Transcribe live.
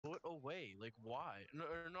away. Like, why? No,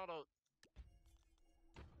 or not a.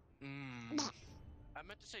 I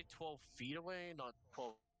meant to say 12 feet away, not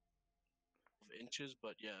 12 inches,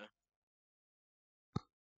 but yeah.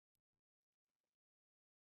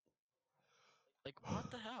 Like,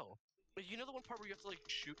 what the hell? But you know the one part where you have to like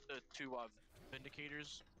shoot the two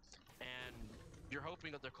Vindicators, and you're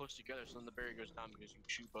hoping that they're close together, so then the barrier goes down because you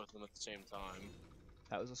shoot both of them at the same time.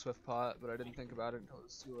 That was a swift pot, but I didn't think about it until it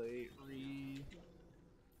was too late.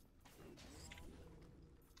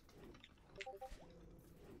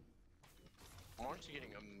 I'm honestly getting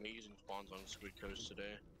amazing spawns on Squid Coast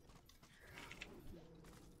today.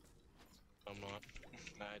 I'm not.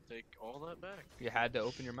 I take all that back. You had to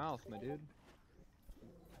open your mouth, my dude.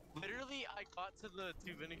 Literally, I got to the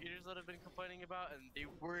two Vindicators that I've been complaining about, and they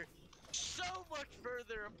were so much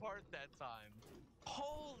further apart that time.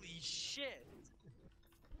 Holy shit!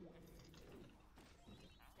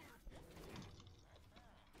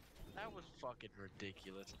 That was fucking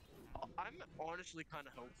ridiculous. I'm honestly kind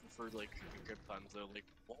of hopeful for like creepy crypt times though. Like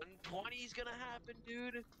 120 is gonna happen,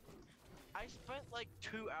 dude. I spent like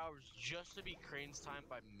 2 hours just to beat Crane's time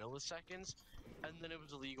by milliseconds, and then it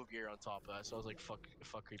was illegal gear on top of that. So I was like, fuck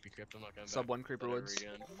creepy crypt. I'm not going Sub back 1 Creeper that ever Woods.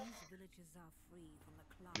 again.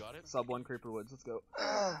 Got it? Sub 1 Creeper Woods, let's go.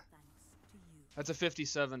 That's a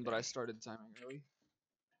 57, but I started timing early.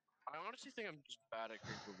 I honestly think I'm just bad at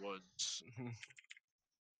Creeper Woods.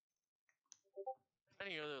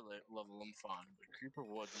 Any other level, I'm fine, but Creeper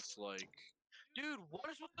Woods, it's like, dude, what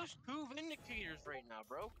is with those two Vindicators right now,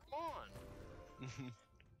 bro? Come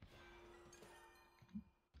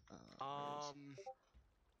on.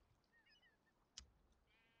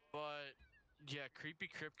 But yeah, Creepy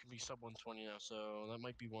Crypt can be sub 120 now, so that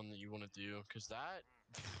might be one that you want to do, because that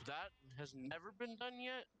has never been done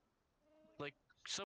yet.